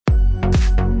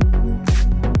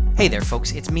Hey there,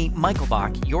 folks. It's me, Michael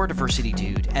Bach, your diversity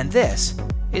dude, and this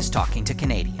is Talking to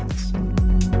Canadians.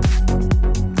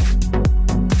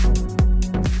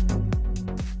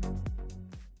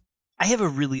 I have a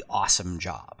really awesome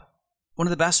job. One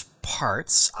of the best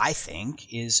parts, I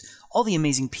think, is all the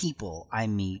amazing people I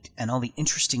meet and all the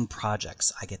interesting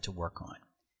projects I get to work on.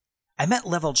 I met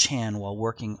Level Chan while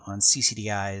working on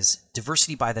CCDI's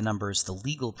Diversity by the Numbers, the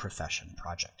Legal Profession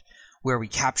project, where we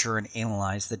capture and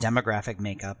analyze the demographic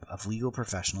makeup of legal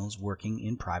professionals working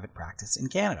in private practice in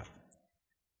Canada.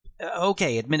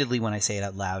 Okay, admittedly, when I say it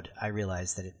out loud, I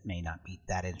realize that it may not be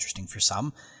that interesting for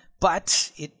some,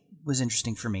 but it was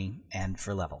interesting for me and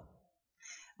for Level.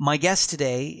 My guest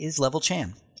today is Level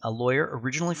Chan, a lawyer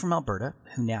originally from Alberta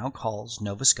who now calls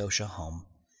Nova Scotia home.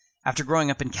 After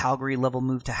growing up in Calgary, Level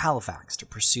moved to Halifax to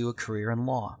pursue a career in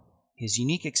law. His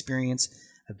unique experience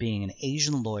of being an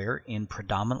Asian lawyer in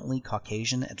predominantly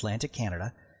Caucasian Atlantic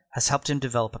Canada has helped him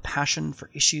develop a passion for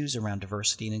issues around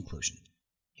diversity and inclusion.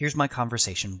 Here's my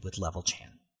conversation with Level Chan.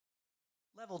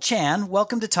 Level Chan,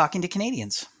 welcome to Talking to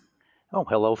Canadians. Oh,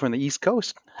 hello from the East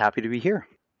Coast. Happy to be here.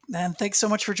 And thanks so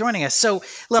much for joining us. So,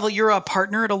 Level, you're a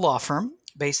partner at a law firm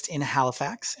based in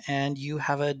Halifax, and you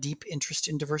have a deep interest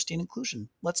in diversity and inclusion.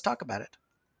 Let's talk about it.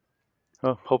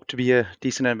 Well, hope to be a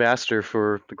decent ambassador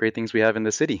for the great things we have in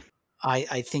the city.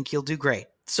 I think you'll do great.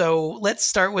 So let's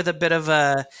start with a bit of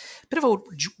a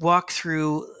walk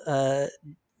through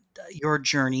your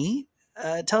journey.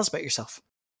 Tell us about yourself.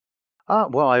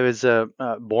 Well, I was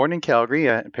born in Calgary.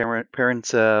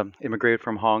 Parents immigrated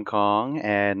from Hong Kong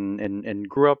and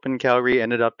grew up in Calgary.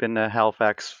 Ended up in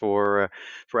Halifax for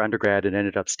undergrad and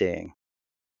ended up staying.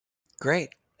 Great.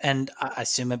 And I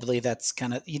assumably that's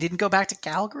kind of, you didn't go back to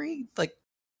Calgary? Like,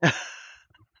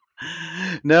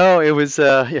 No, it was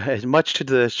yeah, much to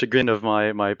the chagrin of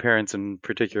my parents, in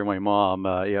particular my mom.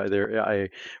 I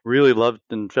really loved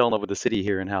and fell in love with the city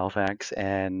here in Halifax,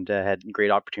 and had great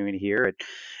opportunity here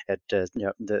at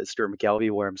the Stuart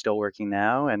McKelvey, where I'm still working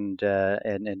now, and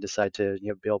decide to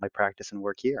build my practice and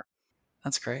work here.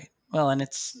 that's great. Well, and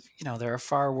it's, there are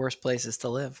far worse places to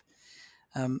live.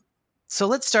 Um, so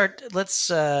let's start, let's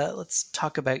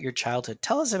talk about your childhood.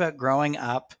 Tell us about growing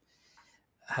up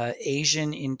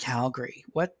Asian in Calgary.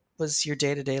 What was your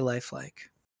day-to-day life like?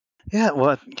 Yeah,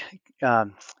 well,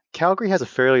 um, Calgary has a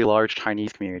fairly large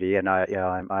Chinese community, and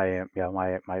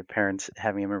my parents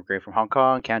having immigrated from Hong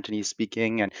Kong, Cantonese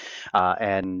speaking,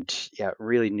 and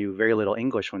really knew very little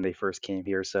English when they first came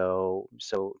here. So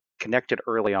connected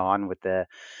early on with the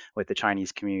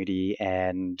Chinese community,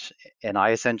 and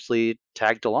I essentially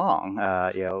tagged along.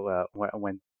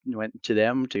 Went to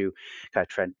them to kind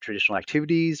of traditional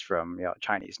activities from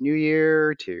Chinese New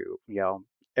Year to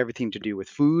everything to do with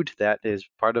food that is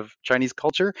part of Chinese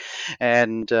culture,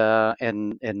 and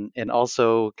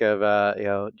also kind of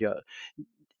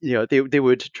they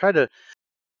would try to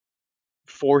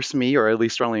force me, or at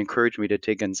least strongly encourage me, to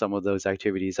take in some of those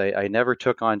activities. I never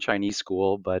took on Chinese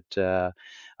school, but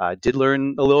did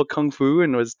learn a little kung fu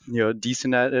and was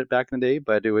decent at it back in the day.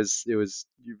 But it was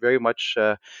very much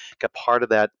a part of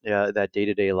that day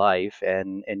to day life,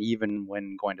 and even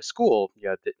when going to school,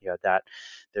 that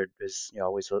there is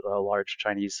always a large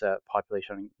Chinese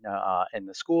population in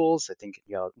the schools. I think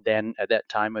then at that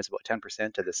time it was about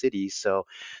 10% of the city, so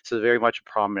very much a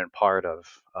prominent part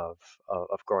of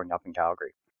growing up in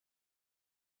Calgary.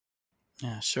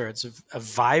 Yeah, sure. It's a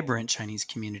vibrant Chinese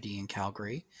community in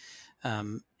Calgary.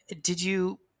 Um, did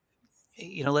you,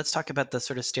 let's talk about the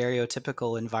sort of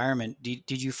stereotypical environment.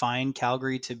 Did you find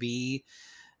Calgary to be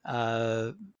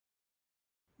uh,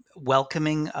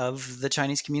 welcoming of the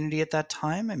Chinese community at that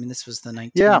time? I mean, this was the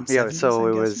Yeah, yeah. 1970s, So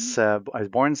I'm it was. guessing. I was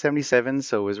born in '77,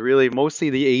 so it was really mostly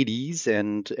the '80s,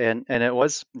 and it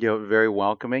was very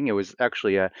welcoming. It was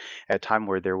actually a time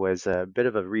where there was a bit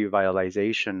of a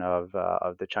revitalization of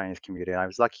the Chinese community, and I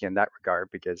was lucky in that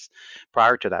regard because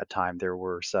prior to that time there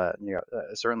were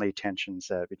certainly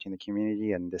tensions between the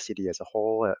community and the city as a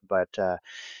whole, but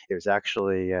it was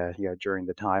actually during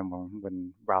the time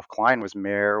when Ralph Klein was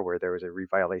mayor, where there was a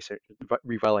revitalization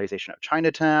of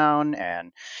Chinatown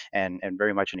and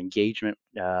very much an engagement,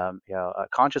 a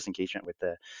conscious engagement with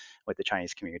the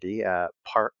Chinese community,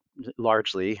 part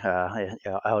largely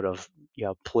out of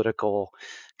political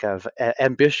kind of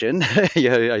ambition.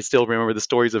 Yeah, I still remember the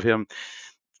stories of him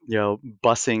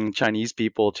busing Chinese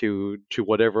people to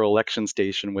whatever election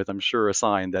station with, I'm sure, a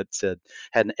sign that said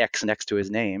had an X next to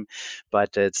his name.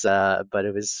 But it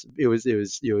was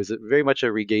very much a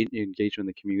engagement in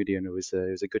the community, and it was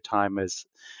a good time as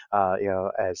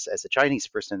a Chinese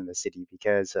person in the city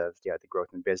because of the growth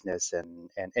in business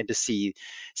and to see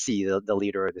the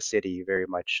leader of the city very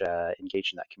much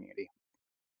engaged in that community.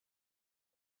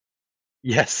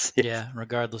 Yes, yes. Yeah,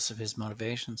 regardless of his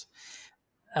motivations.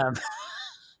 Um,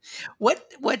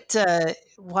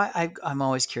 why, I'm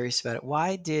always curious about it.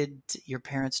 Why did your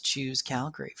parents choose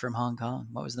Calgary from Hong Kong?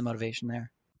 What was the motivation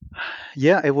there?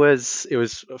 Yeah, it was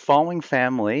following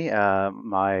family.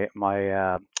 My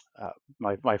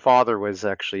father was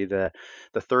actually the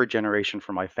third generation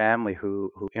from my family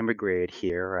who immigrated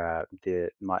here.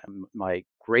 My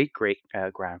great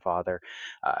grandfather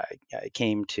uh,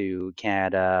 came to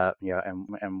Canada,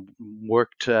 and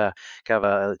worked kind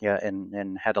of yeah,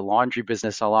 and had a laundry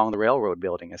business along the railroad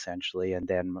building essentially, and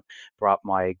then brought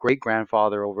my great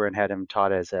grandfather over and had him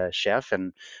taught as a chef,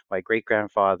 and my great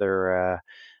grandfather.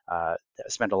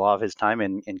 Spent a lot of his time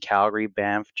in Calgary,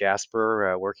 Banff,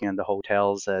 Jasper, working in the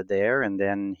hotels there, and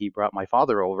then he brought my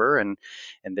father over, and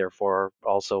therefore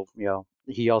also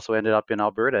he also ended up in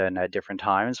Alberta and at different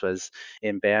times was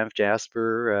in Banff,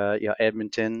 Jasper,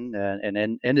 Edmonton, and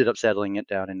then ended up settling it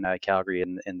down in Calgary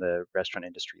in the restaurant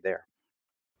industry there.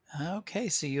 Okay,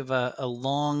 so you have a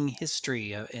long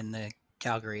history in the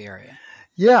Calgary area.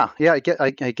 Yeah, yeah, I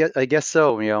guess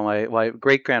so. My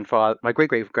great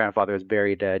great grandfather is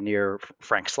buried near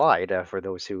Frank Slide. For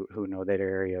those who know that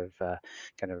area of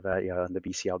kind of on the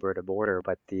BC Alberta border.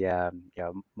 But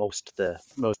most of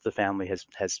the family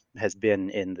has been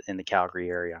in the Calgary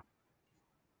area.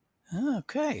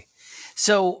 Okay.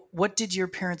 So, what did your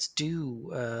parents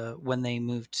do when they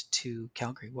moved to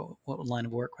Calgary? What line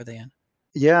of work were they in?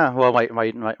 Yeah, well,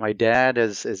 my dad,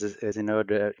 as you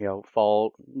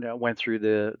know, went through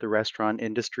the restaurant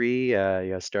industry,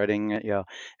 starting,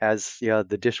 as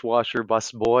the dishwasher,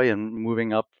 busboy, and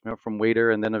moving up, from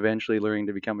waiter, and then eventually learning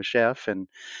to become a chef. And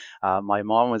my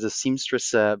mom was a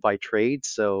seamstress by trade,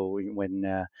 so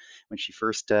when she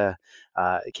first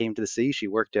came to the city, she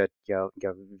worked at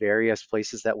various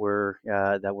places that were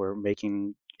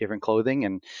making different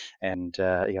clothing, and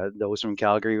those from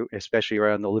Calgary, especially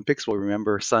around the Olympics, will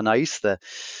remember Sun Ice, the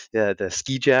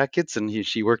ski jackets, and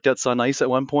she worked at Sun Ice at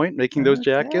one point making those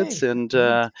jackets, Okay, and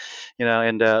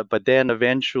right. but then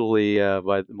eventually,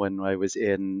 when I was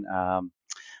in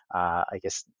I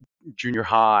guess junior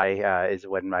high is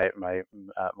when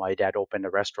my dad opened a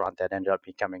restaurant that ended up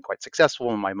becoming quite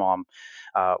successful, and my mom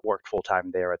worked full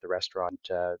time there at the restaurant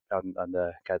on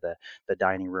the kind of the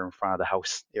dining room front of the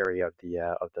house area of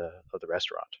the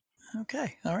restaurant.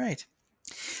 Okay, all right.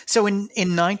 So, in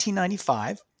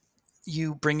 1995,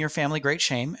 you bring your family great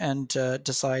shame and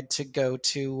decide to go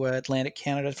to Atlantic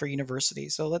Canada for university.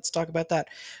 So, let's talk about that.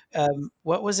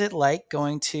 What was it like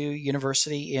going to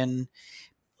university in,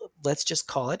 let's just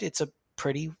call it, it's a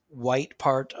pretty white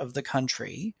part of the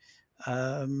country,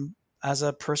 as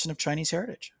a person of Chinese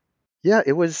heritage? Yeah,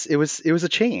 it was a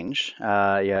change.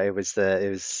 Yeah, it was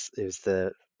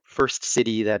the first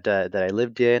city that I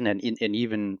lived in, and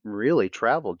even really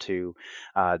traveled to,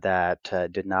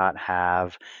 that did not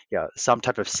have some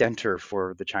type of center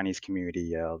for the Chinese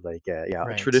community.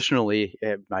 Right. Traditionally,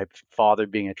 my father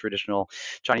being a traditional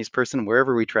Chinese person,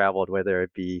 wherever we traveled, whether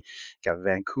it be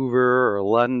Vancouver or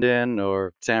London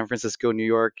or San Francisco, New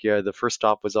York, the first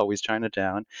stop was always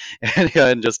Chinatown,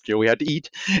 and just we had to eat,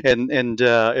 and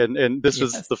this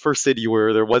was Yes. the first city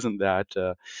where there wasn't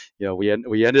that. We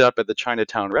ended up at the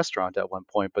Chinatown restaurant at one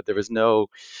point, but there's no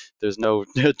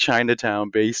Chinatown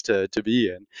base to be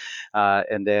in,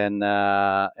 and then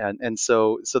and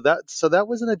so that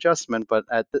was an adjustment. But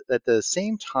at the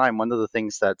same time, one of the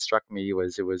things that struck me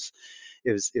was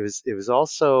it was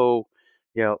also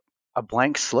you know a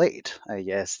blank slate. I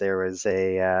guess there was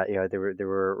there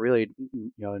were really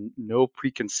no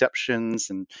preconceptions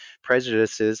and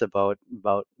prejudices about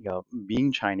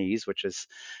being Chinese, which is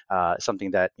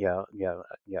something that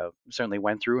certainly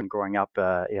went through and growing up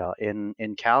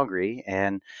in Calgary,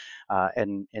 and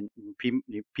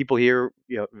people here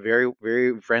very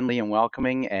very friendly and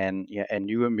welcoming, and and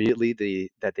knew immediately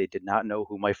that they did not know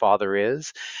who my father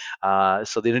is,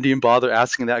 so they didn't even bother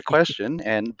asking that question,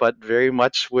 and but very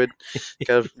much would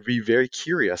kind of be very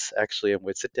curious actually, and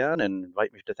would sit down and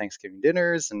invite me to Thanksgiving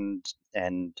dinners, and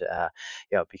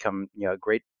become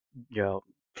great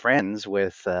friends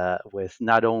with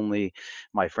not only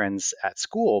my friends at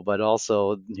school, but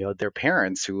also their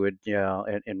parents, who would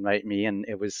invite me. And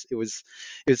it was there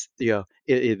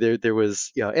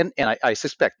was and I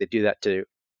suspect they do that to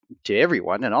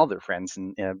everyone and all their friends,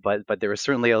 and but there was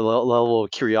certainly a level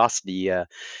of curiosity,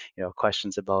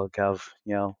 questions about kind of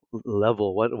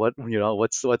level, what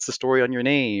what's the story on your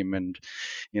name, and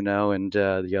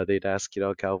they'd ask,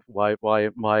 kind of why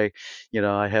my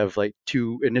I have like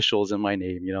two initials in my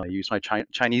name. I use my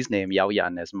Chinese name Yao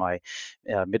Yan as my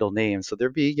middle name, so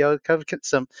there'd be kind of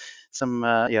some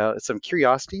some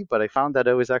curiosity. But I found that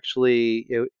it was actually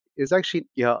it was actually,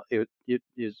 it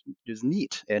was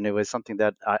neat, and it was something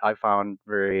that I found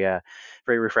very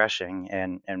refreshing,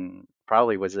 and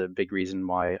probably was a big reason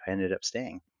why I ended up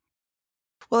staying.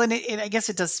 Well, and I guess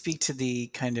it does speak to the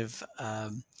kind of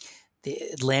the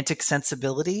Atlantic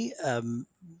sensibility.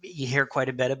 You hear quite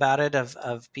a bit about it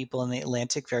of people in the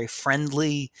Atlantic, very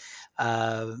friendly,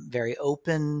 very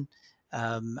open.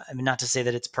 I mean, not to say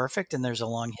that it's perfect, and there's a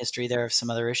long history there of some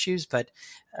other issues, but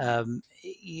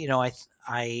you know,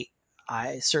 I,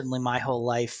 I certainly my whole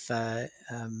life,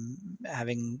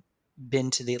 having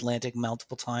been to the Atlantic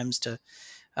multiple times to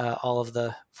all of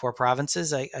the four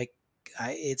provinces,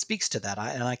 it speaks to that,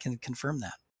 and I can confirm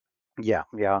that. Yeah,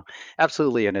 yeah,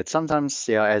 absolutely. And it's sometimes,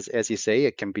 yeah, as you say,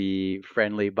 it can be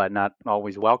friendly but not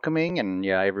always welcoming. And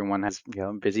yeah, everyone has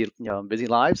busy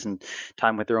lives and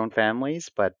time with their own families.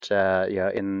 But yeah,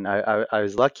 I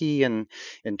was lucky in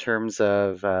terms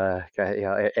of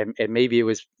and maybe it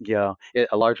was a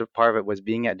large part of it was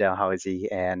being at Dalhousie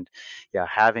and yeah,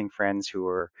 having friends who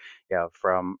were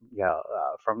from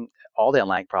all the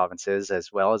Atlantic provinces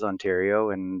as well as Ontario,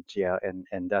 and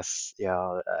thus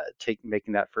take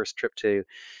making that first trip to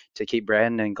Cape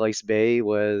Breton and Glace Bay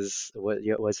was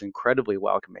incredibly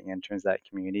welcoming in terms of that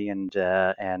community, and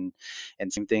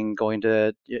same thing going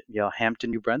to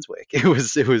Hampton, New Brunswick. It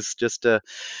was just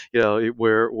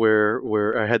where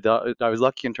I was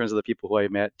lucky in terms of the people who I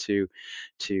met who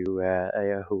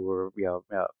were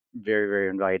very very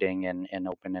inviting and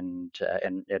open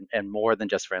and more than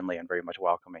just friendly and very much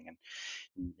welcoming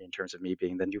in terms of me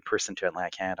being the new person to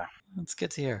Atlantic Canada. That's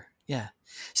good to hear. Yeah.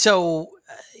 So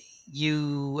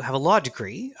you have a law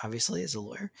degree, obviously, as a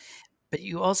lawyer, but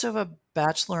you also have a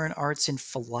bachelor in arts in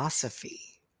philosophy.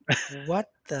 What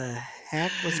the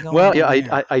heck was going Well, yeah, on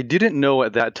there? I didn't know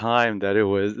at that time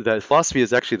that philosophy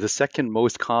is actually the second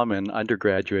most common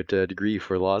undergraduate degree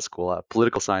for law school.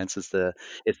 Political science is the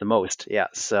most. Yeah,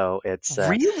 so it's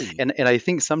Really? and I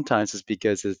think sometimes it's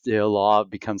because law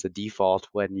becomes a default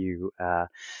when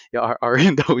are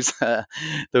in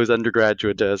those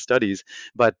undergraduate studies.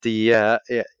 But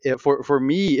for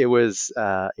me it was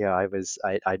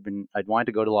I'd wanted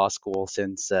to go to law school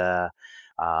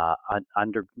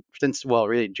under since well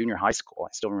really junior high school.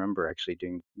 I still remember actually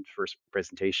doing the first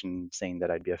presentation saying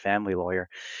that I'd be a family lawyer.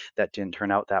 That didn't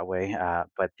turn out that way,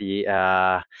 but the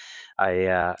I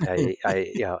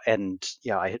and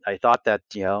I thought that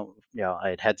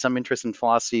I had some interest in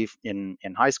philosophy in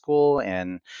high school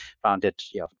and found it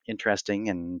interesting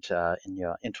and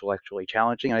intellectually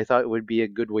challenging. And I thought it would be a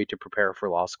good way to prepare for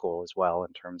law school as well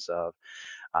in terms of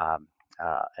um,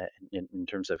 uh, in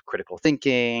terms of critical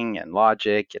thinking and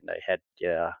logic. And I had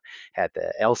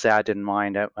the LSAT in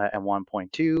mind at one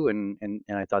point too, and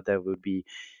I thought that would be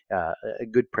a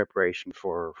good preparation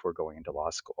for going into law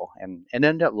school, and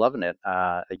ended up loving it.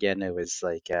 Again, it was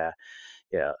like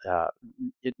yeah,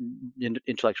 it,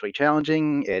 intellectually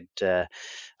challenging. It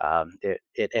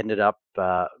ended up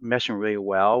meshing really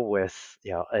well with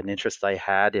an interest I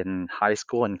had in high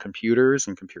school in computers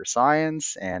and computer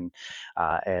science and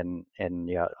all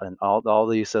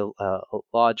the use of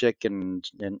logic and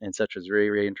such was really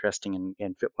really interesting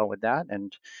and fit well with that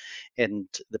and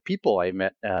the people I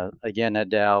met again at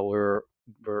Dow were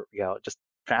just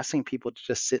fascinating people to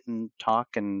just sit and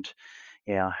talk and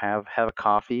have a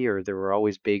coffee, or there were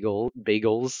always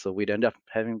bagels, so we'd end up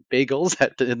having bagels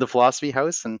in the philosophy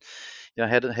house, and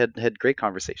had great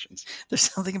conversations. There's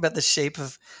something about the shape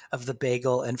of the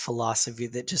bagel and philosophy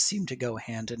that just seem to go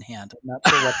hand in hand. I'm not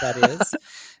sure what that is.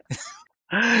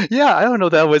 Yeah, I don't know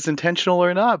if that was intentional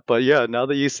or not, but yeah, now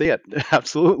that you say it,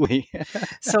 absolutely.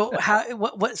 So how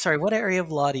what sorry, what area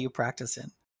of law do you practice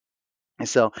in?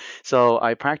 So, so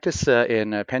I practice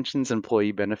in pensions,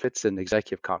 employee benefits, and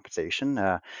executive compensation.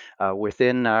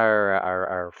 Within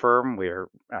our firm,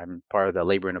 I'm part of the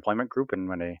labor and employment group, and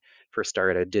when I first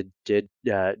started, I did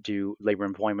do labor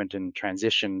employment and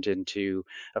transitioned into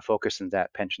a focus in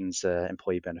that pensions,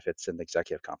 employee benefits, and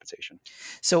executive compensation.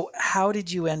 So how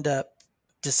did you end up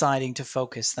deciding to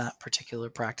focus that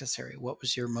particular practice area? What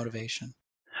was your motivation?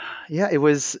 Yeah, it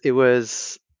was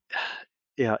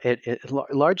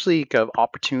largely kind of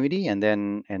opportunity and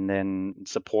then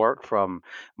support from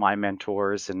my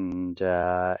mentors and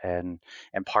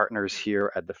partners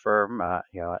here at the firm.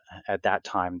 At that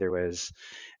time there was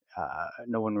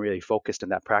no one really focused in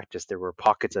that practice. There were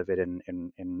pockets of it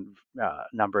in a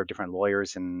number of different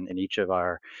lawyers in each of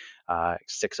our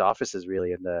six offices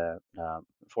really in the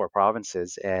four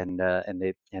provinces, and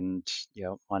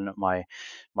one of my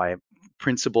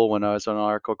principal when I was an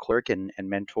Oracle clerk and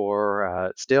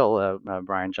mentor still,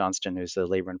 Brian Johnston, who's the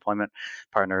labor employment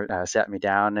partner, sat me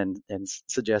down and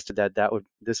suggested that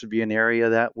this would be an area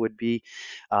that would be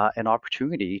an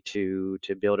opportunity to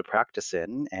build a practice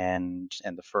in, and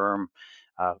the firm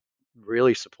uh,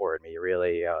 really supported me.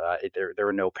 Really, there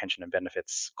were no pension and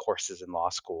benefits courses in law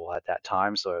school at that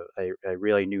time, so I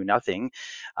really knew nothing.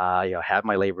 Had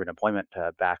my labor and employment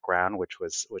background, which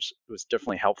was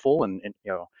definitely helpful and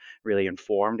really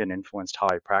informed and influenced how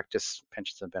I practice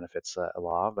pensions and benefits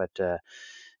law. But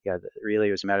really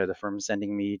it was a matter of the firm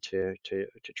sending me to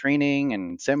training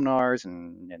and seminars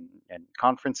and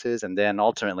conferences, and then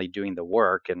ultimately doing the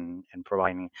work and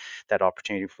providing that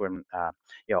opportunity for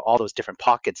all those different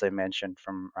pockets I mentioned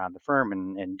from around the firm,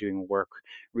 and doing work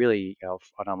really on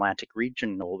an Atlantic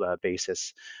regional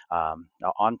basis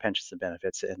on pensions and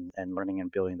benefits, and learning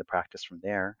and building the practice from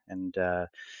there. And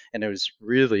it was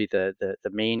really the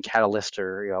main catalyst,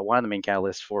 or one of the main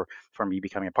catalysts for me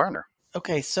becoming a partner.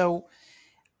 Okay, so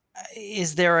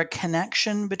is there a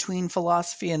connection between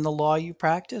philosophy and the law you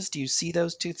practice? Do you see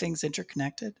those two things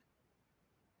interconnected?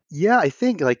 Yeah, I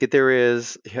think like there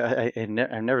is. Yeah, I've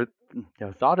never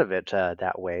thought of it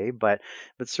that way, but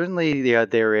certainly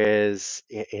there is.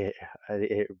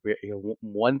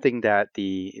 One thing that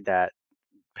that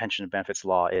pension and benefits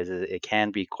law is it can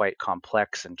be quite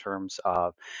complex in terms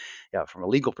of, from a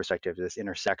legal perspective, this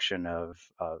intersection of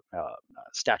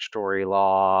statutory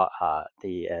law,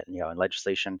 and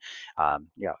legislation,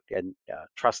 and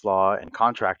trust law and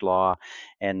contract law,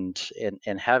 and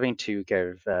having to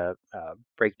kind of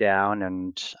break down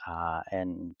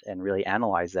and really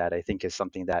analyze that, I think, is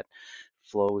something that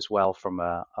flows well from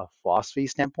a philosophy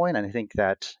standpoint. And I think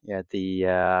that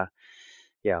yeah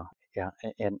yeah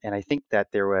and I think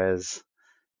that there was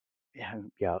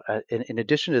in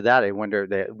addition to that, I wonder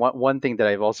that one thing that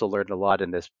I've also learned a lot in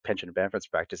this pension and benefits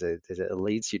practice is it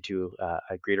leads you to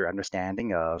a greater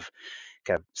understanding of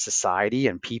kind of society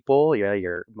and people. Yeah,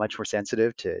 you're much more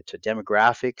sensitive to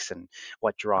demographics and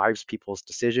what drives people's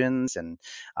decisions, and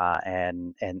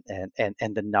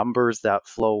the numbers that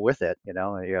flow with it.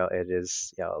 It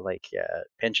is, like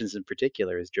pensions in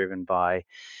particular is driven by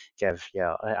of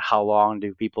how long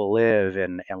do people live,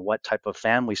 and what type of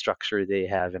family structure they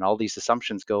have, and all these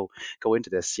assumptions go into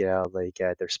this, like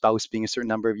their spouse being a certain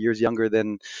number of years younger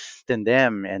than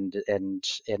them, and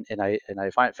I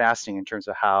find it fascinating in terms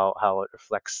of how it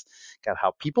reflects kind of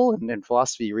how people, and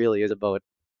philosophy really is about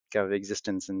kind of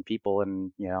existence and people.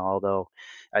 And although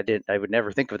I would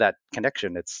never think of that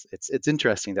connection, it's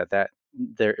interesting that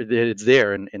it's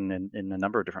there in a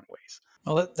number of different ways.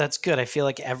 Well, that's good. I feel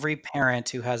like every parent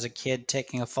who has a kid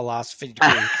taking a philosophy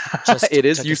degree just It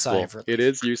is took a sigh useful. of It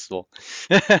relief. is useful.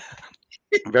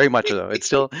 Very much so. It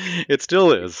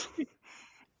still is.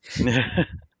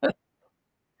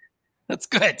 That's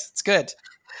good. It's good.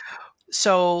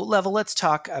 So, Level, let's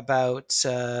talk about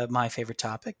my favorite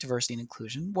topic, diversity and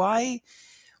inclusion. Why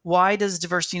does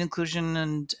diversity and inclusion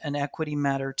and equity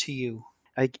matter to you?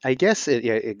 I guess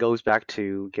it goes back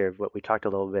to give what we talked a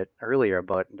little bit earlier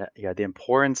about the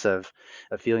importance of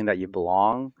feeling that you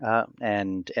belong,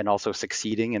 and also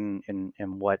succeeding in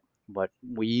what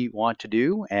we want to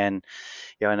do. And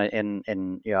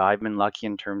I've been lucky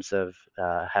in terms of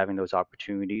having those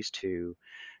opportunities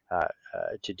uh,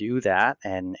 to do that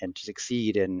and to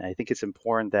succeed. And I think it's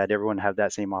important that everyone have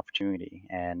that same opportunity,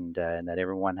 and that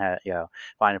everyone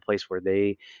find a place where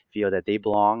they feel that they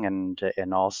belong,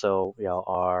 and also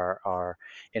are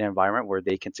in an environment where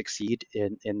they can succeed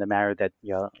in the manner that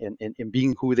in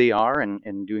being who they are,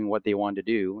 and doing what they want to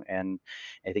do. And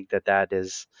I think that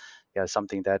is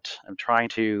something that I'm trying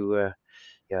to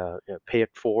pay it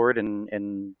forward,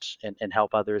 and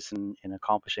help others in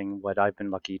accomplishing what I've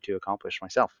been lucky to accomplish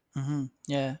myself.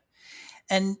 Yeah,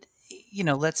 and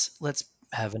let's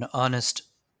have an honest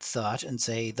thought and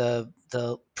say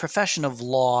the profession of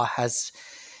law has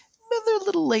well, they're a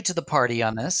little late to the party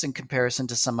on this in comparison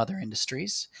to some other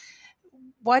industries.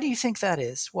 Why do you think that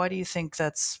is? Why do you think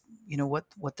that's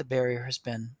what the barrier has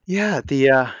been? Yeah,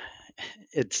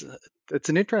 it's it's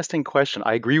an interesting question.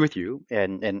 I agree with you,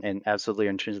 and absolutely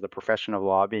in terms of the profession of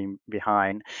law being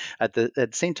behind. At the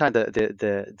same time,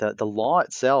 the law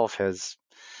itself has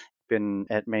been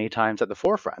at many times at the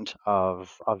forefront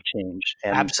of change.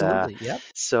 And Absolutely. Yep.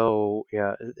 so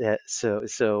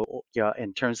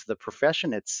in terms of the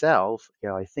profession itself,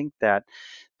 I think that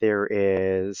there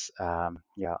is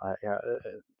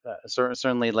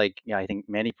certainly, like, I think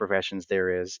many professions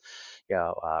there is,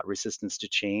 resistance to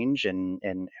change,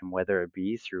 and whether it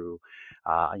be through,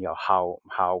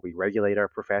 how we regulate our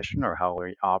profession or how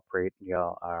we operate,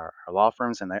 our law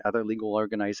firms and the other legal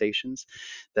organizations,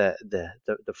 the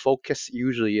focus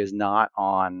usually is not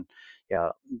on,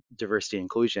 diversity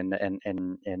inclusion,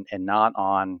 and not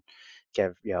on,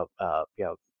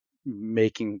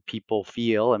 making people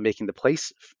feel and making the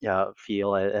place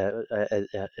feel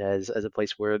as a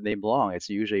place where they belong. It's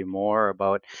usually more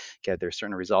about, okay, there's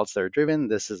certain results that are driven.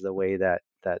 This is the way that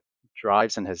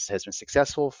drives and has been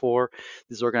successful for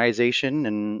this organization,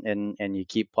 and you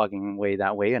keep plugging away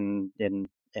that way, and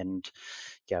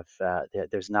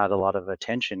there's not a lot of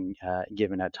attention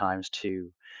given at times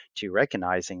to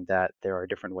recognizing that there are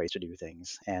different ways to do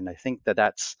things. And I think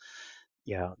that's,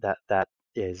 that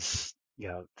is,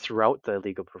 throughout the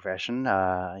legal profession,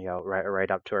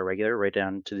 right up to our regular, right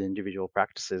down to the individual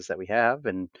practices that we have,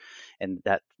 and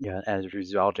that, as a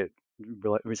result, it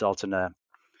results in a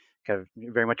kind of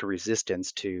very much a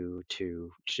resistance to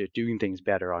doing things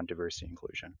better on diversity and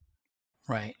inclusion.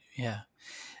 Right. Yeah.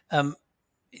 Um,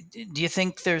 do you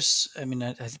think there's? I mean,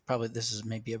 I probably this is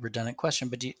maybe a redundant question,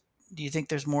 but do you think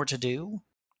there's more to do?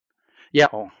 Yeah,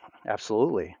 oh,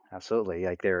 absolutely, absolutely.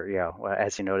 Like there, well,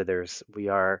 as you noted, we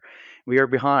are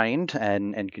behind,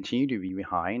 and continue to be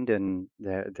behind, and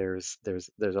there's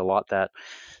a lot that,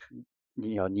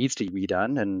 needs to be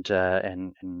done, and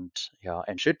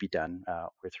should be done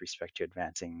with respect to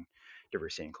advancing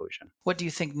diversity and inclusion. What do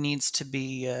you think needs to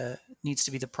be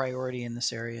the priority in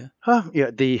this area?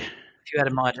 Yeah, If you had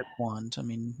a magic wand, I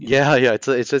mean, yeah.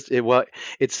 It's just well,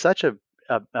 it's such a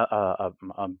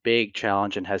big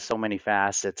challenge and has so many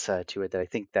facets to it, that I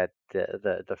think that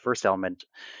the first element,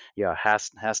 has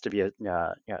to be at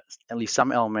least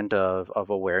some element of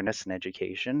awareness and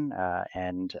education,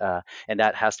 and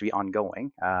that has to be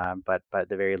ongoing. But at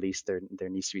the very least, there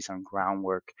needs to be some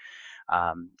groundwork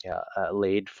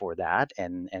laid for that,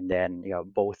 and then,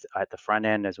 both at the front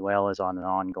end as well as on an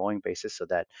ongoing basis, so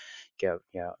that,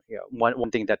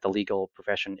 one thing that the legal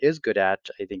profession is good at,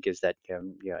 I think, is that,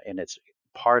 and it's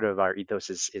part of our ethos,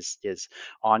 is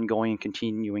ongoing,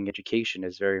 continuing education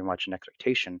is very much an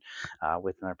expectation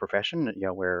within our profession,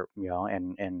 where,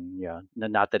 and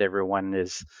not that everyone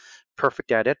is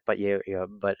perfect at it, but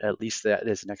but at least that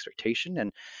is an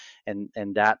expectation,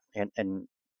 and that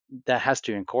has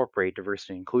to incorporate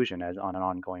diversity and inclusion as on an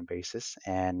ongoing basis.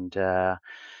 And mhm.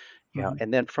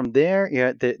 and then from there,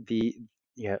 yeah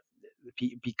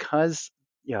because,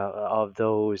 of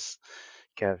those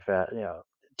kind of,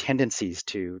 tendencies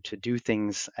to do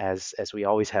things as we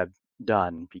always have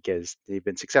done, because they've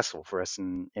been successful for us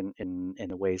in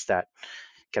the ways that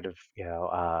kind of,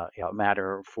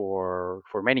 matter for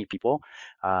many people.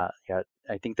 I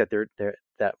think that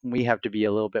that we have to be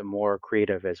a little bit more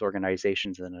creative as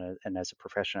organizations, and as a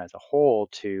profession as a whole,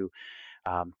 to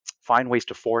find ways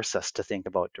to force us to think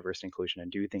about diversity inclusion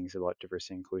and do things about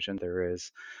diversity inclusion. There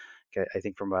is, okay, I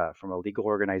think from a legal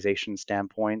organization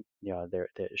standpoint, there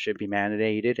should be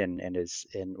mandated, and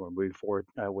we're moving forward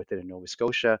with it in Nova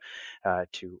Scotia,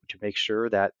 to make sure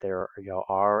that there,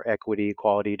 are equity,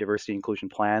 equality, diversity, inclusion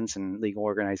plans in legal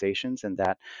organizations, and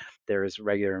that there is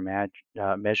regular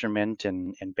measurement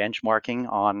and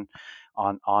benchmarking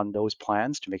on those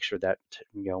plans, to make sure that,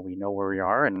 we know where we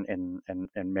are, and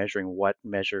measuring what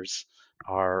measures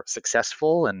are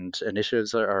successful, and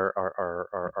initiatives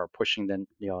are pushing the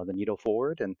needle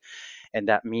forward, and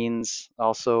that means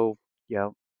also, you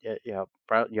know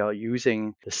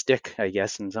using the stick, I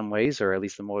guess, in some ways, or at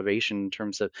least the motivation in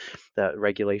terms of the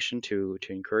regulation, to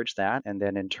encourage that, and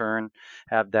then in turn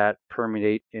have that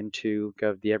permeate into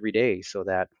kind of the everyday, so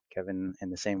that, Kevin,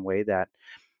 in the same way that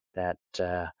kind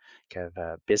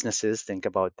of businesses think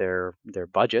about their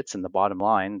budgets and the bottom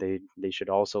line, they should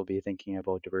also be thinking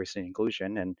about diversity and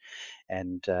inclusion,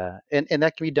 and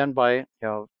that can be done by,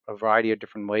 a variety of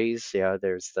different ways. Yeah,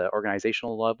 there's the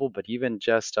organizational level, but even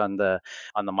just on the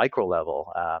micro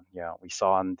level, we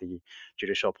saw in the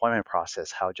judicial appointment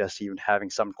process how just even having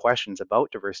some questions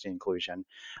about diversity and inclusion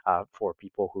for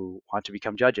people who want to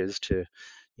become judges, to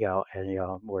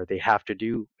and, where they have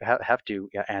to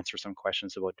answer some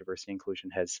questions about diversity and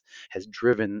inclusion, has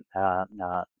driven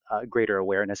greater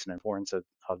awareness and importance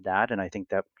of that. And I think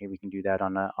that maybe we can do that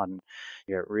on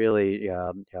really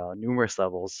numerous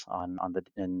levels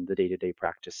in the day-to-day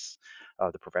practice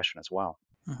of the profession as well.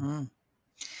 Mhm.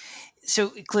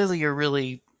 So clearly,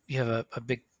 you have a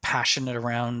big passion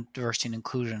around diversity and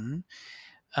inclusion,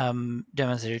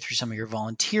 demonstrated through some of your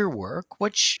volunteer work.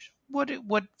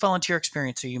 what volunteer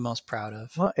experience are you most proud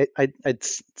of? Well, I'd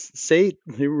say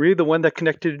you're really the one that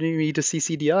connected me to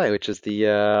CCDI, which is the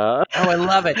Oh, I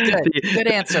love it. Good. Good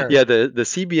answer. the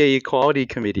CBA Equality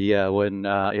Committee. When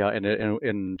yeah,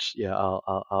 and yeah,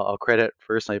 I'll credit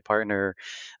first my partner,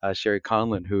 Sherry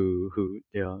Conlon, who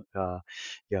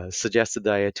yeah, suggested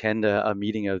that I attend a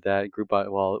meeting of that group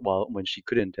while when she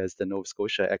couldn't as the Nova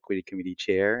Scotia Equity Committee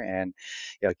chair, and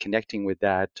yeah, connecting with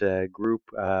that group.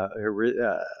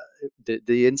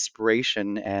 The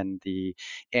inspiration and the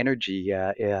energy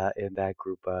in that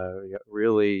group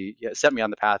really set me on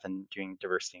the path in doing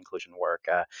diversity inclusion work.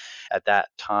 At that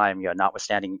time,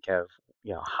 notwithstanding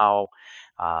how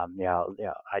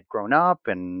I'd grown up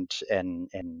and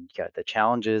the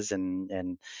challenges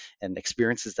and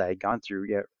experiences that I'd gone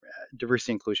through.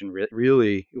 Diversity inclusion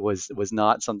really was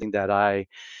not something that I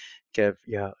kind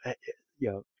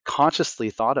of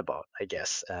consciously thought about, I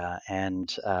guess,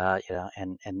 and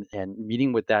and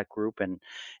meeting with that group and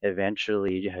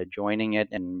eventually joining it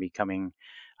and becoming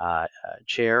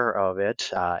chair of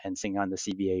it and sitting on the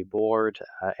CBA board.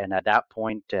 And at that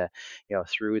point,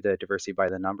 through the Diversity by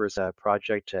the Numbers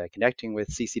project, connecting with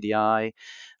CCDI,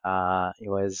 it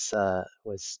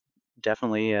was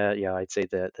definitely I'd say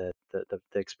the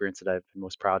experience that I've been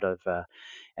most proud of,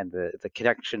 and the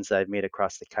connections that I've made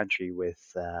across the country with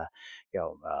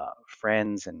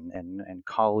friends and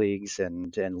colleagues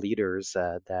and leaders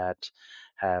that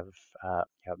have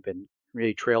been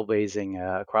really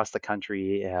trailblazing across the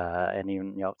country and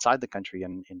even outside the country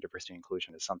in diversity and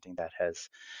inclusion is something that has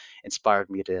inspired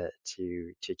me to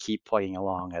keep plugging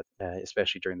along at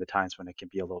especially during the times when it can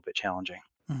be a little bit challenging.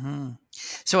 Hmm.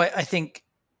 So I think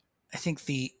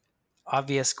the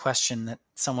obvious question that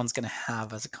someone's going to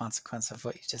have as a consequence of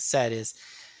what you just said is,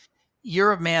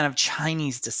 you're a man of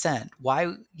Chinese descent.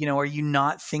 Why, are you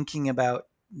not thinking about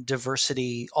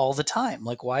diversity all the time?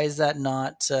 Like, why is that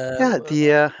not, Yeah,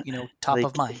 the top of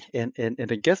like mind? and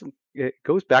I guess it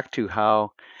goes back to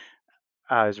how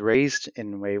I was raised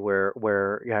in a way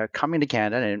where coming to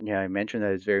Canada, and I mentioned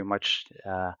that it's very much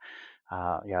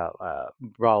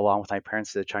brought along with my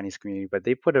parents to the Chinese community, but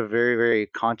they put a very, very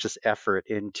conscious effort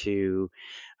into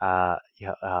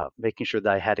making sure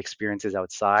that I had experiences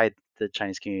outside the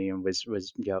Chinese community, and was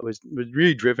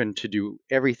really driven to do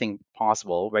everything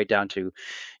possible, right down to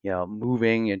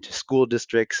moving into school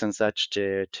districts and such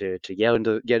to get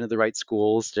into the right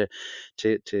schools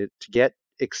to get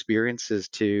experiences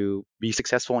to be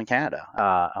successful in Canada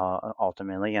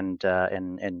ultimately, and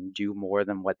do more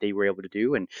than what they were able to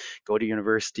do, and go to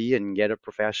university and get a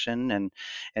profession,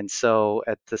 and so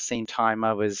at the same time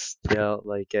I was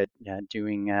like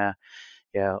doing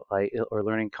like or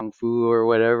learning kung fu or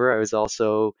whatever. I was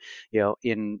also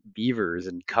in beavers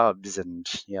and cubs and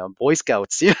boy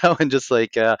scouts, and just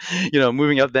like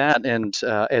moving up that and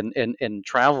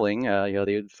traveling.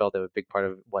 They felt that was a big part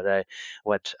of what I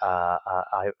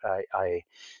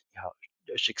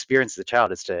should experience as a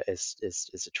child is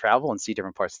to travel and see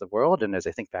different parts of the world. And as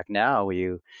I think back now,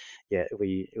 we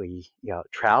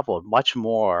traveled much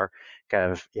more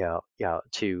kind of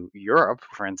to Europe,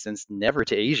 for instance, never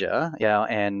to Asia,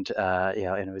 and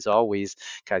it was always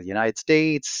kind of the United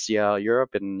States,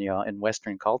 Europe, and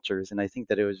Western cultures. And I think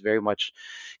that it was very much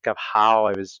kind of how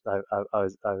I was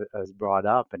brought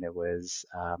up, and it was.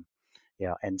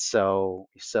 And so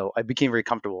I became very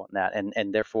comfortable in that,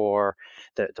 and therefore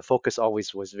the focus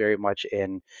always was very much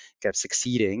in kind of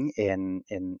succeeding in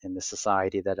the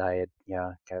society that I had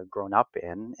kind of grown up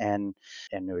in, and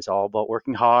it was all about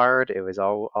working hard. It was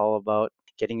all about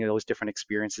getting those different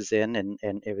experiences in, and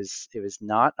it was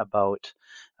not about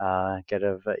kind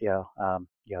of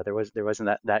there wasn't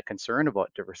that concern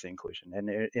about diversity and inclusion,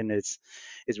 and it's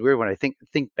weird when I think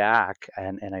back,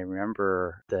 and I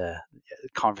remember the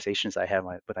conversations I had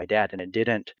with my dad, and it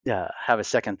didn't have a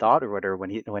second thought or whatever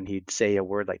when he'd say a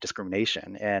word like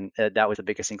discrimination, and that was the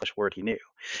biggest English word he knew,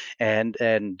 and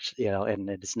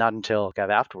it's not until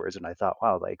kind of afterwards when I thought,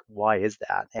 wow, like why is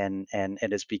that? And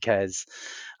it's because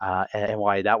and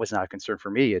why that was not a concern for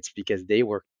me. It's because they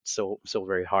worked so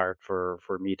very hard for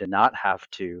me to not have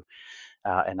to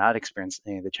and not experience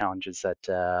any of the challenges that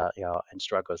and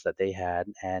struggles that they had,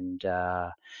 and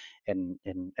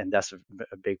that's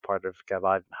a big part of kind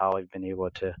of how I've been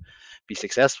able to be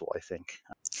successful, I think.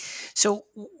 So,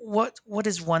 what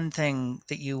is one thing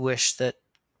that you wish that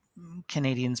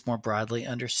Canadians more broadly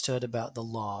understood about the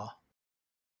law?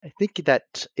 I think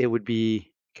that it would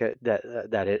be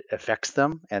that it affects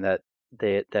them, and that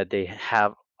they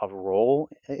have a role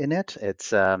in it.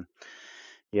 It's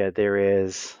there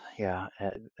is yeah,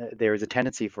 there is a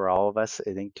tendency for all of us,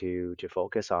 I think, to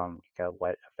focus on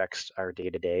what affects our day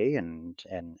to day, and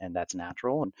that's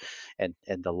natural,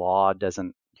 and the law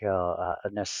doesn't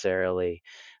necessarily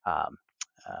um,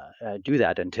 do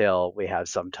that until we have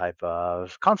some type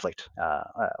of conflict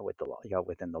with the law,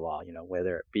 within the law,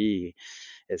 whether it be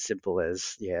as simple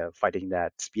as fighting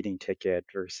that speeding ticket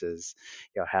versus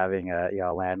having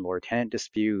a landlord tenant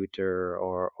dispute,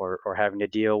 or having to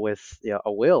deal with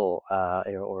a will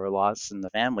or a loss in the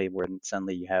family where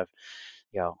suddenly you have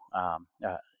you know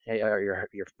you're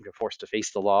forced to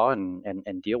face the law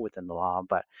and deal within the law.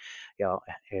 But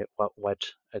what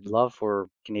I'd love for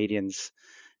Canadians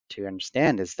to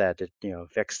understand is that it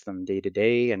affects them day to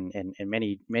day, and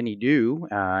many do,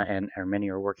 and many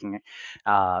are working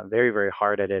very very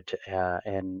hard at it,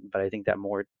 and but I think that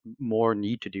more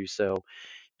need to do so,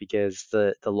 because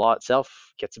the law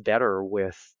itself gets better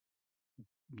with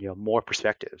more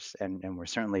perspectives, and we're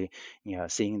certainly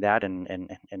seeing that, and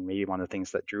maybe one of the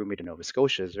things that drew me to Nova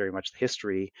Scotia is very much the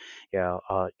history,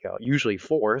 usually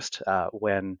forced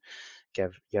when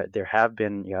there have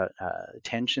been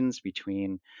tensions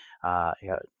between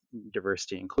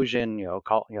diversity, inclusion,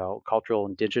 cultural,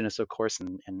 indigenous, of course,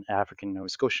 and African Nova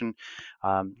Scotian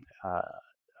um, uh,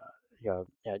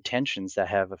 tensions that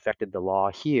have affected the law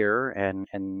here, and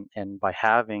by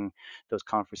having those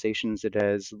conversations, it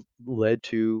has led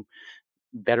to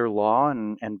better law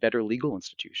and better legal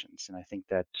institutions. And I think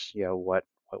that what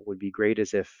would be great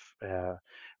is if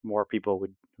more people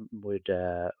would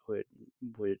uh,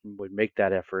 would would make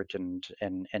that effort,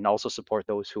 and also support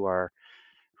those who are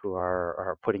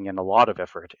putting in a lot of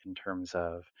effort in terms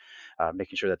of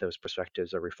making sure that those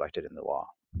perspectives are reflected in the law.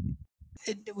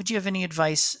 Would you have any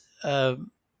advice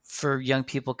for young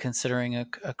people considering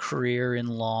a career in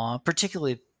law,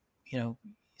 particularly, you know,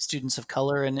 students of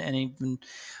color, and even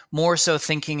more so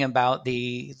thinking about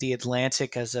the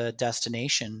Atlantic as a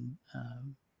destination?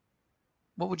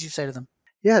 What would you say to them?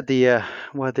 Yeah,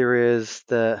 well, there is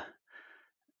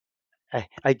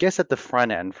I guess at the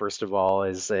front end, first of all,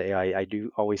 is I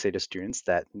do always say to students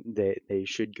that they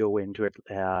should go into it,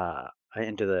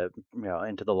 into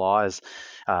the laws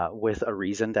with a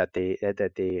reason that they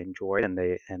enjoy, and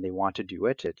they want to do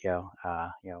it.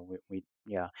 We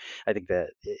yeah, I think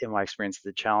that in my experience,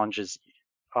 the challenges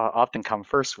often come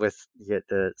first with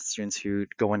the students who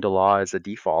go into law as a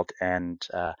default, and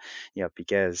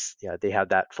because they have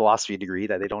that philosophy degree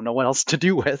that they don't know what else to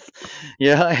do with,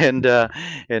 yeah,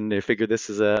 and they figure this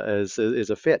is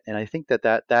a fit. And I think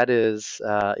that is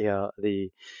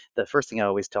the first thing I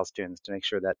always tell students, to make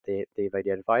sure that they've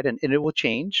identified, and it will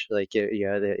change. Like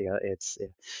it's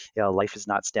life is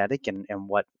not static, and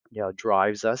what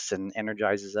drives us and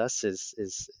energizes us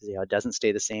is doesn't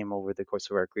stay the same over the course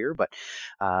of our career. But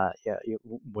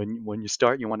when you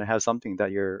start, you want to have something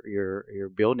that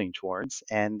you're building towards,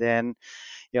 and then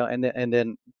and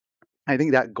then I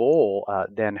think that goal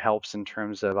then helps in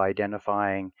terms of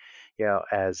identifying,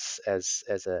 as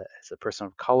a person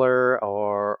of color,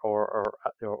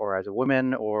 or as a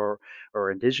woman, or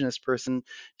indigenous person,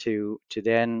 to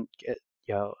then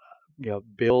you know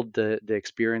build the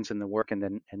experience and the work, and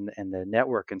the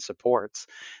network and supports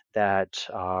that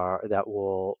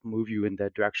will move you in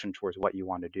that direction towards what you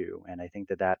want to do. And I think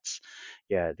that's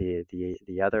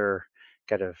the other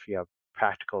kind of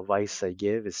practical advice I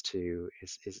give is to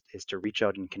reach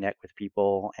out and connect with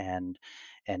people, and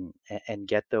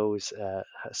get those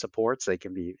supports. They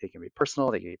can be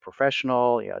personal, they can be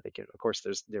professional. They can, of course,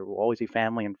 there will always be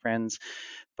family and friends,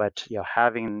 but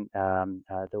having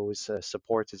those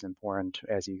supports is important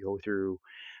as you go through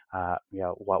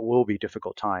what will be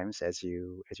difficult times as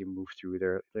you move through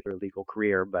their legal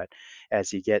career. But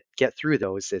as you get through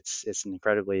those, it's an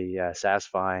incredibly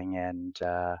satisfying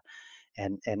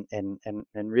and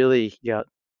really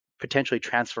potentially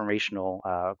transformational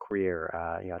career.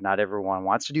 Not everyone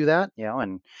wants to do that,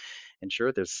 and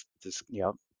sure, there's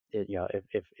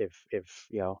if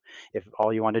if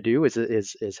all you want to do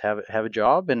is have a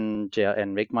job,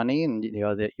 and make money, and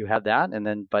that you have that. And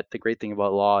then, but the great thing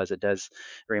about law is it does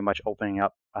very much opens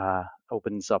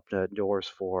up the doors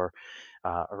for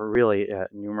really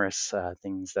numerous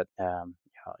things that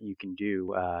you can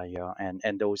do,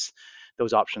 and those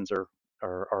options are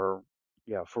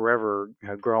forever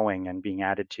growing and being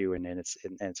added to. And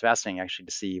it's fascinating actually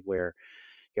to see where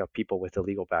people with a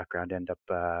legal background end up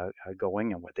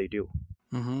going, and what they do.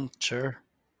 Sure,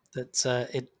 that's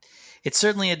it. It's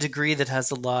certainly a degree that has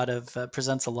a lot of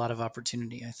presents a lot of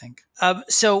opportunity, I think.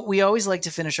 So we always like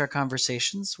to finish our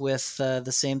conversations with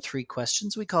the same three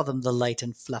questions. We call them the light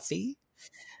and fluffy,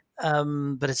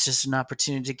 but it's just an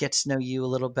opportunity to get to know you a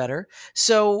little better.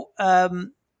 So,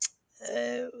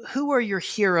 Who are your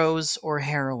heroes or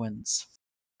heroines?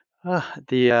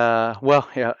 The well,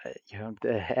 yeah,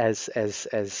 as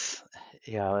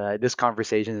this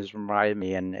conversation has reminded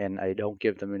me, and I don't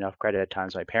give them enough credit at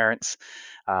times. My parents,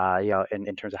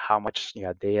 in terms of how much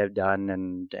they have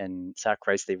done and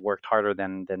sacrificed, they've worked harder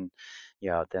than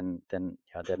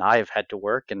I have had to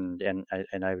work, and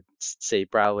I would say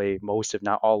probably most, if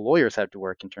not all, lawyers have to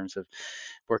work in terms of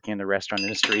working in the restaurant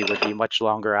industry would be much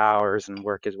longer hours and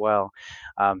work as well.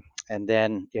 And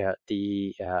then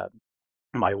the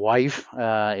my wife,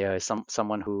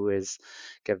 someone who is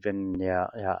have been, you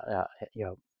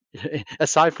know,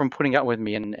 aside from putting up with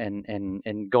me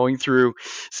and going through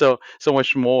so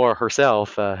much more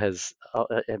herself, has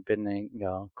have been a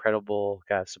incredible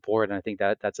support, and I think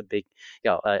that that's a big,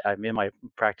 I'm in my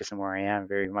practice and where I am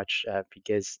very much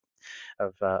because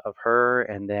of her,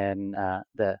 and then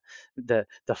the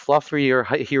fluffier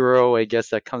hero, I guess,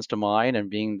 that comes to mind, and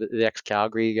being the ex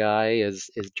Calgary guy is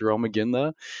Jerome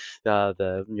McGinley,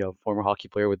 the former hockey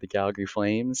player with the Calgary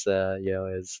Flames.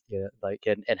 Is like,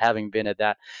 and having been at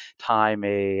that time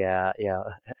a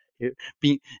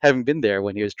having been there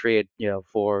when he was traded,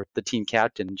 for the team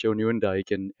captain Joe Nieuwendyk,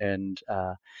 and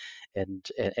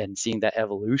seeing that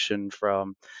evolution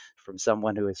from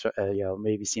someone who is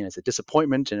maybe seen as a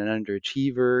disappointment and an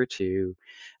underachiever to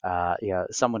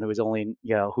someone who was only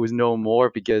who was known more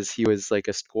because he was like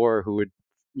a scorer who would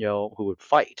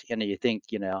fight. And you think,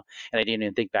 and I didn't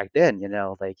even think back then,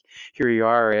 like, here you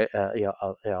are,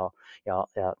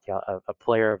 a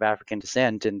player of African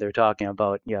descent, and they're talking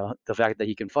about the fact that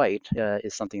he can fight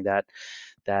is something that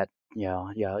you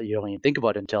don't even think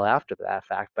about until after that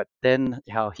fact. But then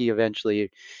how he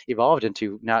eventually evolved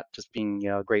into not just being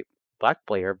a great black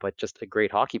player, but just a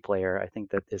great hockey player, I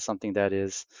think that is something that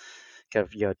is kind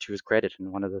of to his credit,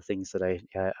 and one of the things that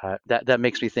that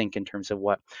makes me think in terms of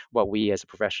what we as a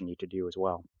profession need to do as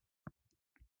well.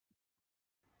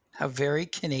 How very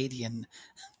Canadian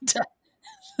to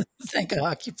thank a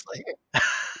hockey player.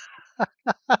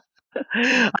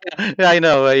 Yeah, I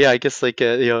know. Yeah, I guess like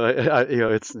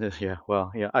it's yeah.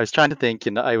 Well, yeah. I was trying to think,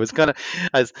 and I was gonna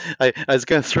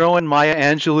throw in Maya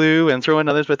Angelou and throw in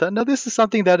others, but I thought, no, this is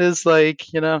something that is like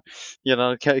came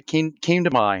to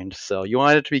mind. So you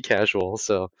wanted it to be casual,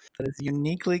 so That is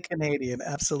uniquely Canadian,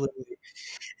 absolutely.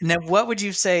 Now, what would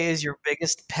you say is your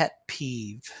biggest pet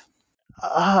peeve?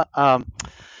 uh, um,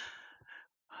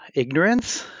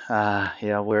 ignorance.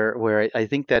 Where I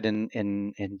think that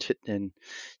in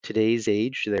today's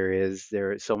age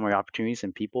there are so many opportunities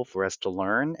and people for us to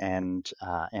learn, and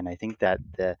I think that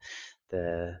the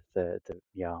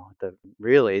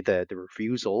really the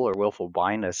refusal or willful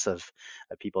blindness of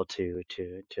people to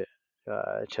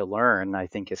learn, I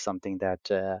think, is something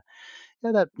that I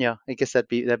guess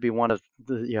that'd be one of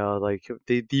the like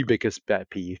the biggest pet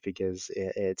peeve, because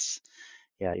it's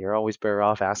you're always better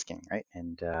off asking, right?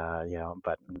 And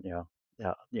but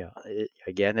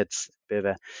again, it's a bit of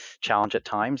a challenge at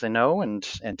times, I know, and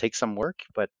takes some work,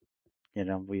 but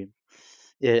we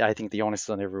yeah, I think the onus is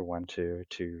on everyone to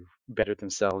better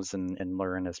themselves and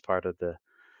learn as part of the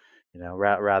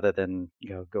rather than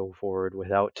go forward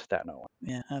without that knowledge.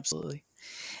 Yeah, absolutely.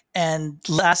 And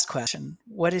last question,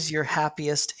 what is your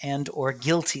happiest and or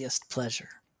guiltiest pleasure?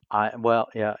 I Well,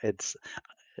 yeah, it's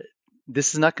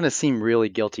this is not going to seem really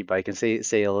guilty, but I can say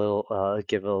a little,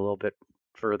 give a little bit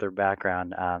further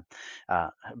background. Uh,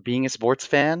 Being a sports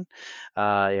fan,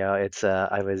 it's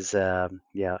I was and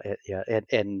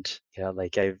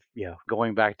like I've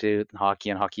going back to hockey,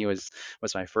 and hockey was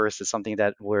my first. It's something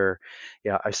that where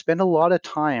I spent a lot of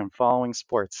time following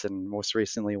sports, and most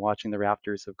recently watching the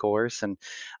Raptors, of course, and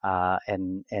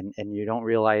you don't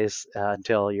realize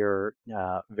until you're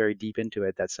very deep into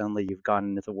it that suddenly you've gone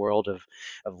into the world of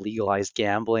legalized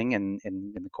gambling, and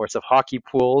in the course of hockey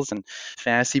pools and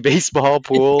fantasy baseball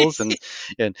pools, and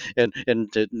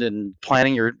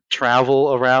planning your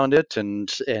travel around it, and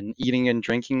eating and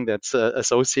drinking that's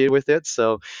associated with it.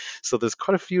 So there's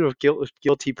quite a few of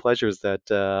guilty pleasures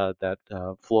that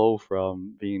flow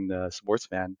from being a sports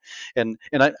fan, I'm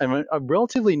a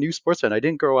relatively new sports fan. I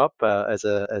didn't grow up as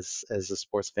a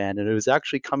sports fan, and it was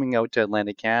actually coming out to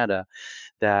Atlantic Canada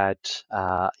that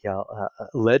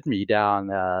led me down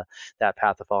that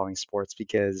path of following sports,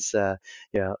 because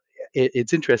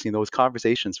it's interesting, those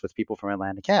conversations with people from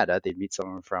Atlantic Canada. They'd meet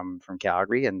someone from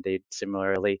Calgary, and they'd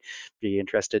similarly be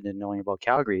interested in knowing about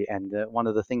Calgary. And one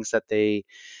of the things that they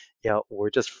were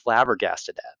just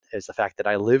flabbergasted at is the fact that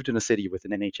I lived in a city with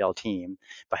an NHL team,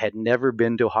 but had never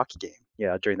been to a hockey game.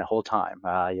 During the whole time,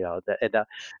 I'd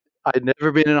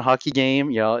never been in a hockey game.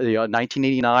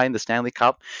 1989, the Stanley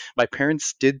Cup. My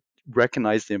parents did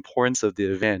recognized the importance of the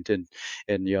event, and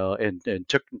and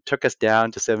took us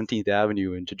down to 17th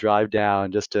Avenue and to drive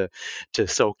down just to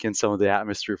soak in some of the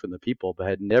atmosphere from the people, but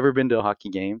had never been to a hockey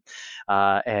game,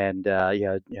 and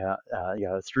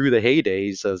through the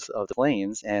heydays of the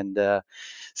Flames, and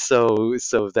so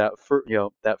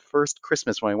that first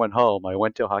Christmas when I went home, I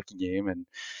went to a hockey game and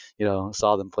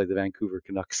saw them play the Vancouver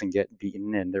Canucks and get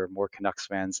beaten, and there were more Canucks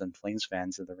fans than Flames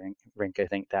fans in the rink I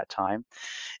think that time.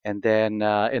 And then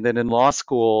in law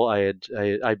school,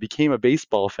 I became a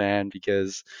baseball fan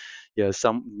because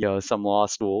some law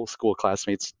school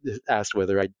classmates asked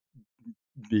whether I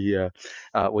be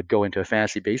would go into a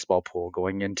fantasy baseball pool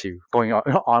going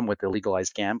on with the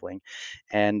legalized gambling,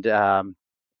 and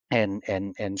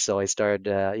so I started,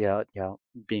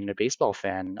 being a baseball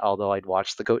fan. Although I'd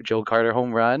watched the Joe Carter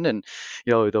home run, and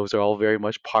those are all very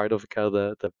much part of kind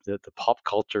of the pop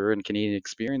culture and Canadian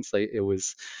experience. Like it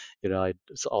was, I'd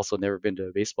also never been to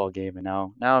a baseball game, and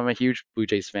now I'm a huge Blue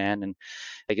Jays fan. And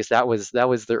I guess that was the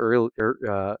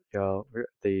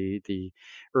the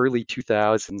early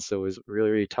 2000s. So it was a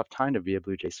really tough time to be a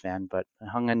Blue Jays fan, but I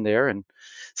hung in there and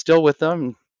still with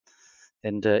them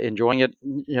and enjoying it,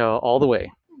 all the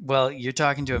way. Well, you're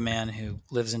talking to a man who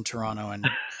lives in Toronto and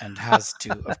has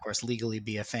to, of course, legally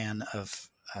be a fan of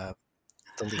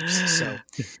the Leafs. So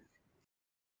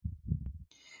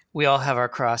we all have our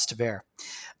cross to bear.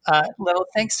 Level,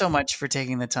 thanks so much for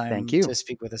taking the time Thank you. to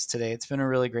speak with us today. It's been a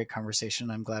really great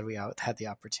conversation. I'm glad we had the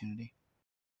opportunity.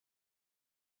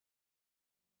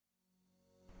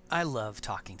 I love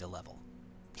talking to Level.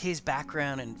 His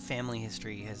background and family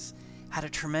history has had a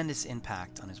tremendous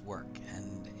impact on his work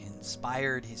and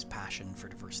inspired his passion for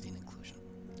diversity and inclusion.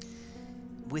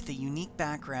 With a unique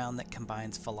background that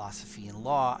combines philosophy and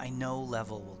law, I know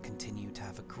Level will continue to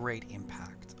have a great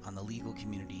impact on the legal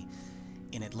community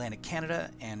in Atlantic Canada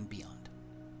and beyond.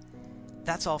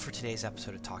 That's all for today's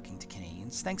episode of Talking to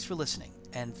Canadians. Thanks for listening,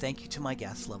 and thank you to my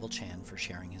guest, Level Chan, for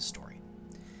sharing his story.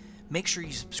 Make sure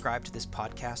you subscribe to this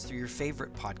podcast through your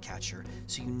favorite podcatcher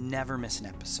so you never miss an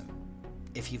episode.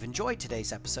 If you've enjoyed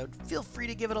today's episode, feel free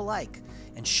to give it a like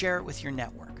and share it with your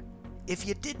network. If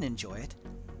you didn't enjoy it,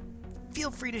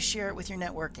 feel free to share it with your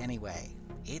network anyway.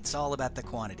 It's all about the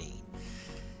quantity.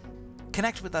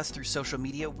 Connect with us through social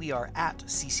media. We are at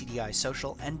CCDI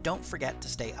Social, and don't forget to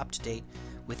stay up to date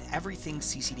with everything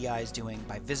CCDI is doing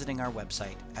by visiting our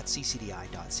website at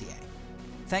ccdi.ca.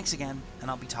 Thanks again, and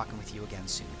I'll be talking with you again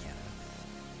soon, Canada.